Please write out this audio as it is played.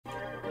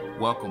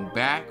Welcome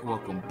back to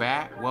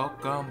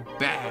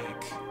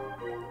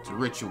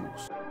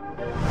Rituals.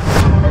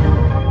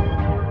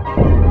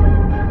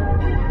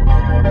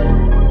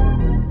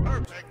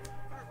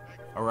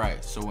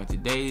 Alright, so in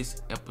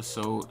today's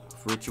episode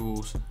of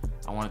Rituals,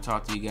 I want to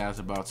talk to you guys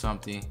about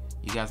something.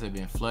 You guys have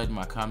been flooding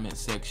my comment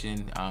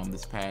section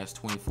this past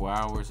 24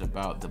 hours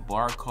about the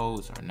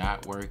barcodes are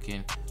not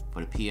working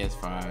for the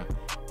PS5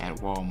 at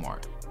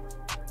Walmart.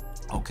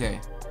 Okay,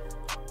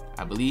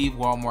 I believe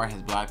Walmart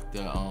has blocked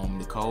the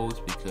codes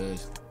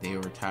because they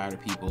were tired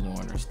of people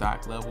knowing their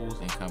stock levels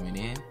and coming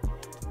in.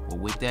 But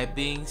with that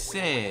being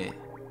said,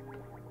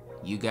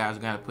 you guys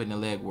got to put in the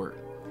legwork.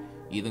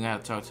 You either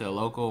got to talk to a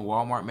local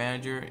Walmart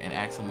manager and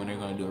ask them when they're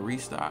going to do a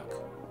restock,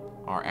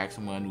 or ask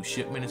them when a new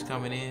shipment is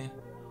coming in,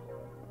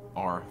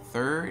 or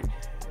third.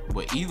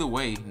 But either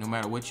way, no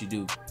matter what you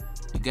do,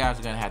 you guys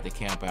are going to have to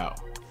camp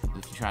out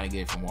if you're trying to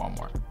get it from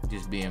Walmart.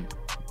 Just being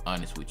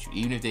honest with you.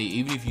 Even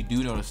if you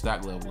do know the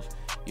stock levels,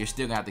 you're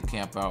still gonna have to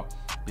camp out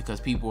because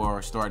people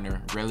are starting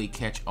to really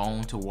catch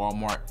on to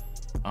Walmart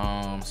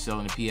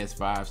selling the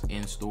PS5s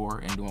in store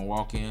and doing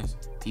walk-ins.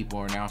 People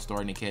are now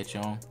starting to catch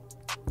on.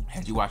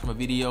 Had you watched my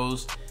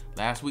videos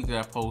last week that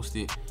I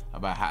posted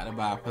about how to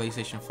buy a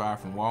PlayStation 5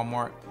 from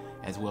Walmart,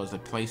 as well as the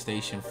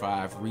PlayStation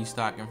 5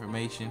 restock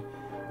information,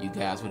 you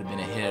guys would have been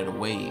ahead of the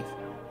wave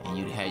and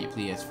you'd have had your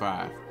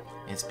PS5.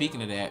 And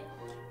speaking of that,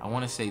 I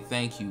want to say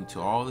thank you to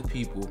all the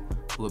people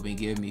who have been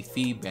giving me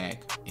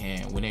feedback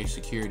and when they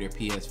secure their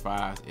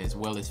PS5s, as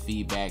well as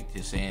feedback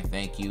just saying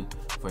thank you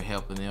for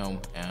helping them.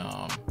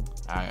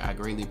 I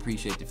greatly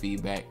appreciate the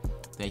feedback.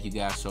 Thank you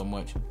guys so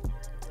much.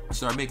 I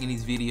started making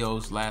these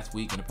videos last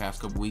week and the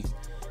past couple weeks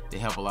to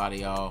help a lot of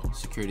y'all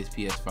secure this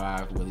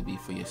PS5, whether it be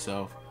for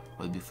yourself,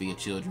 whether it be for your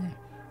children,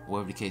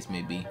 whatever the case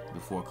may be,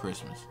 before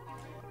Christmas.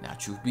 Now,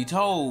 truth be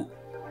told,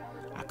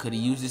 I could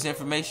have used this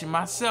information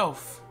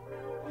myself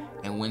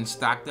and went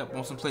stocked up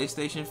on some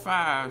PlayStation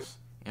 5s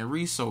and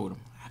resold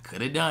them. I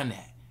could have done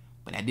that,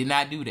 but I did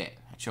not do that.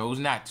 I chose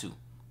not to.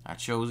 I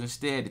chose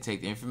instead to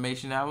take the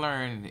information I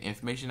learned, the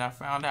information I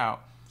found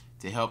out,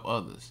 to help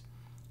others.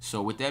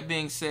 So with that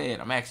being said,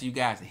 I'm asking you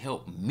guys to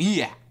help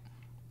me out.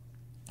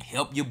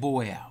 Help your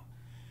boy out.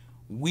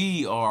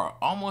 We are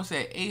almost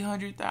at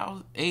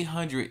 800,000.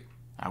 800.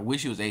 I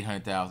wish it was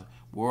 800,000.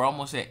 We're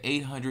almost at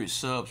 800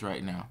 subs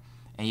right now.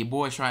 And your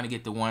boy's trying to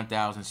get to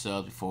 1,000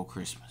 subs before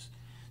Christmas.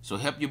 So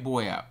help your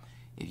boy out.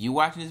 If you're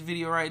watching this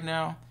video right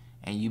now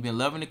and you've been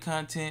loving the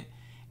content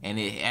and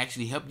it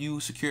actually helped you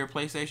secure a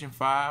PlayStation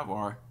 5,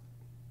 or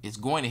it's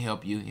going to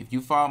help you, if you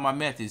follow my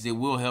methods, it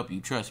will help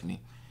you, trust me.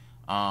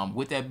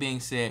 With that being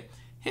said,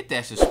 hit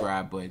that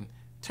subscribe button,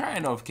 turn the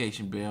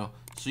notification bell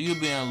so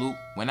you'll be in the loop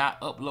when I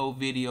upload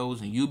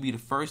videos, and you'll be the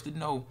first to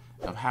know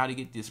of how to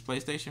get this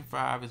PlayStation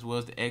 5 as well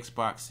as the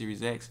Xbox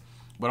Series X.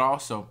 But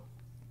also,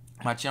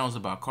 my channel is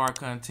about car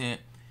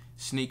content,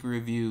 sneaker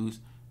reviews,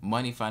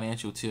 money,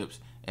 financial tips,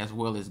 as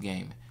well as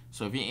gaming.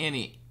 So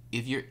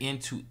if you're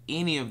into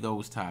any of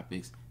those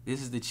topics,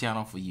 this is the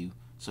channel for you.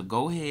 So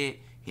go ahead,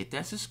 hit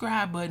that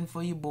subscribe button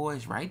for your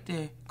boys right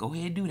there. Go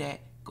ahead, do that.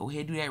 Go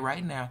ahead, do that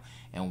right now.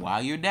 And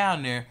while you're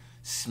down there,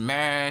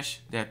 smash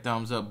that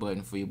thumbs up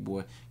button for your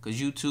boy, because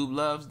YouTube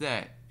loves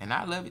that, and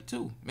I love it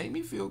too. Make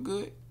me feel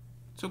good.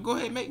 So go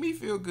ahead, make me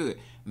feel good.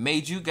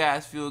 Made you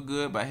guys feel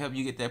good by helping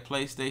you get that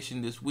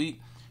PlayStation this week.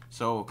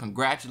 So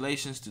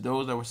congratulations to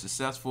those that were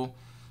successful.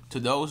 To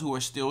those who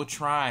are still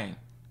trying,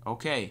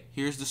 okay,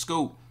 here's the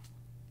scoop.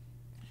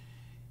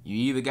 You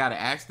either got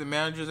to ask the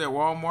managers at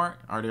Walmart,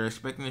 are they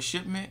expecting a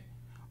shipment,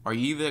 or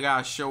you either got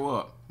to show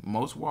up.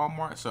 Most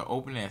Walmarts are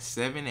open at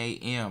 7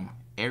 a.m.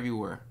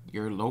 everywhere,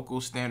 your local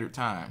standard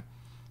time.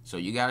 So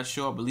you got to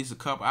show up at least a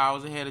couple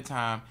hours ahead of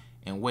time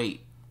and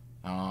wait,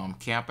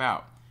 camp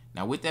out.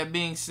 Now, with that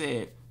being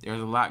said, there's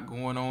a lot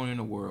going on in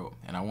the world,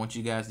 and I want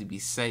you guys to be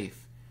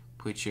safe.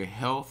 Put your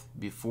health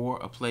before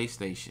a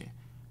PlayStation.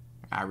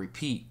 I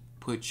repeat,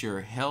 put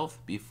your health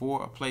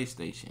before a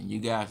PlayStation. You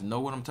guys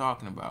know what I'm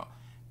talking about.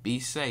 Be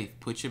safe.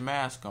 Put your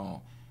mask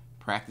on.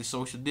 Practice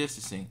social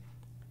distancing.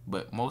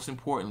 But most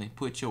importantly,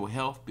 put your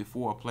health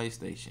before a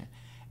PlayStation.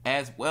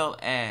 As well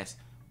as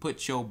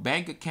put your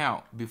bank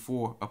account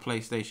before a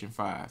PlayStation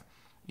 5.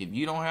 If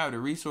you don't have the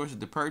resources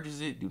to purchase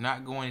it, do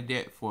not go into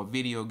debt for a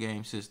video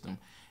game system.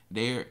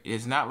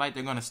 It's not like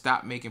they're going to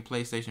stop making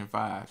PlayStation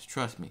 5s.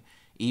 Trust me.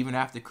 Even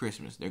after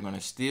Christmas, they're going to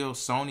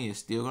Sony is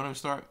still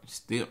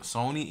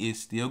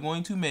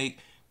going to make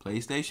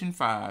PlayStation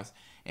 5s,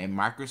 and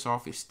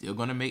Microsoft is still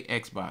going to make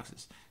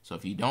Xboxes. So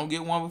if you don't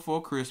get one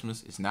before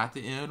Christmas, it's not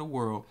the end of the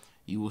world.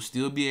 You will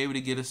still be able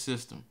to get a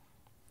system.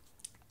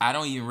 I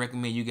don't even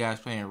recommend you guys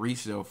paying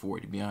resale for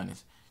it, to be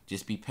honest.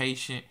 Just be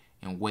patient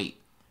and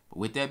wait. But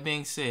with that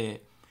being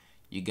said,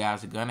 you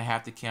guys are going to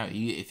have to count.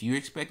 If you're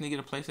expecting to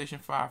get a PlayStation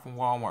 5 from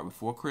Walmart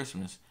before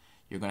Christmas,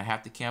 you're going to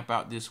have to camp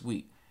out this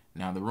week.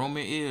 Now, the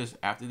rumor is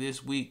after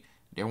this week,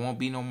 there won't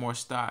be no more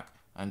stock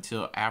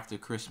until after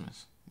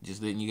Christmas.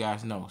 Just letting you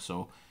guys know.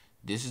 So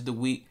this is the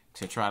week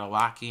to try to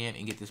lock in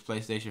and get this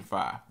PlayStation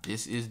 5.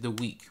 This is the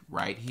week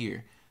right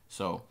here.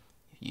 So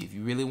if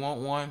you really want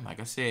one, like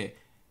I said,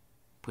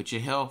 put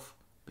your health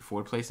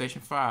before the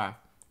PlayStation 5.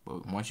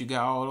 But once you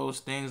got all those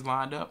things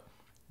lined up,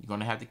 you're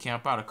gonna have to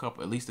camp out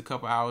at least a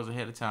couple hours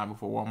ahead of time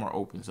before Walmart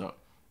opens up.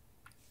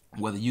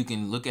 Whether you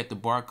can look at the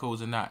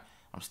barcodes or not,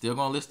 I'm still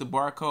gonna list the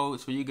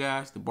barcodes for you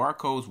guys. The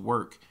barcodes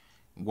work.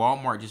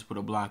 Walmart just put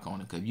a block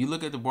on it. Cause if you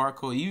look at the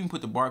barcode, you even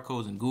put the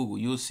barcodes in Google,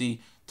 you'll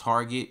see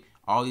Target,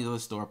 all these other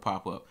stores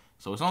pop up.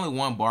 So it's only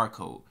one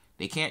barcode.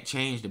 They can't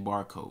change the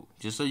barcode.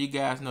 Just so you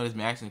guys know, that's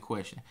me asking a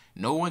question.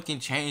 No one can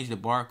change the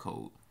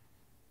barcode.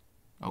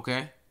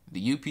 Okay?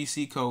 The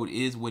UPC code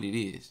is what it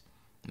is.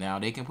 Now,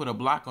 they can put a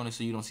block on it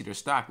so you don't see their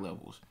stock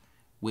levels,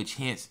 which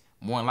hence,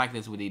 more than likely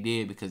that's what they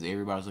did because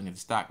everybody's looking at the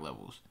stock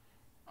levels.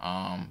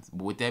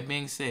 But with that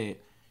being said,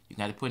 you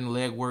got to put in the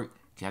legwork.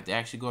 You have to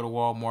actually go to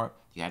Walmart.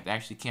 You have to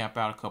actually camp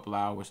out a couple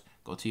hours.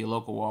 Go to your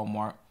local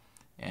Walmart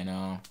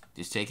and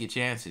just take your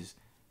chances.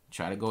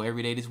 Try to go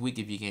every day this week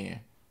if you can.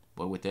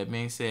 But with that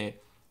being said,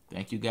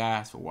 thank you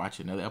guys for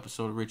watching another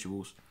episode of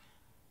Rituals.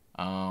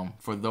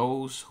 For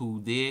those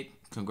who did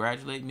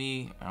congratulate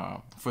me,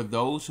 for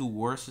those who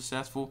were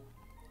successful,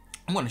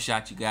 I'm going to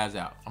shout you guys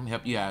out. I'm going to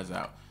help you guys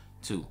out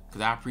too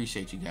because I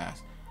appreciate you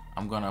guys.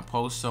 I'm going to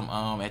post some,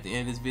 at the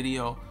end of this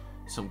video,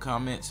 some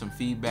comments, some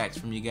feedbacks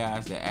from you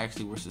guys that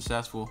actually were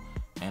successful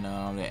and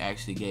that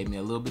actually gave me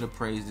a little bit of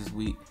praise this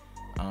week.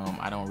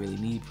 I don't really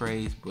need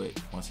praise, but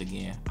once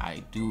again,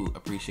 I do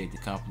appreciate the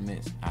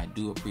compliments. I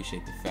do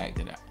appreciate the fact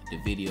that the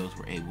videos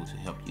were able to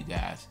help you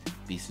guys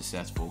be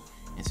successful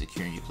in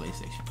securing your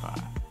PlayStation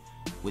 5.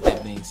 With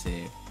that being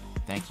said,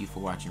 thank you for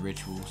watching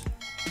Rituals.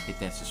 Hit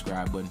that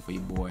subscribe button for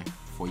your boy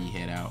before you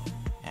head out.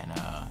 And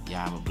y'all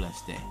have a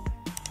blessed day.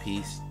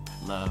 Peace,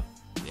 love,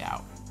 we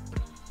out.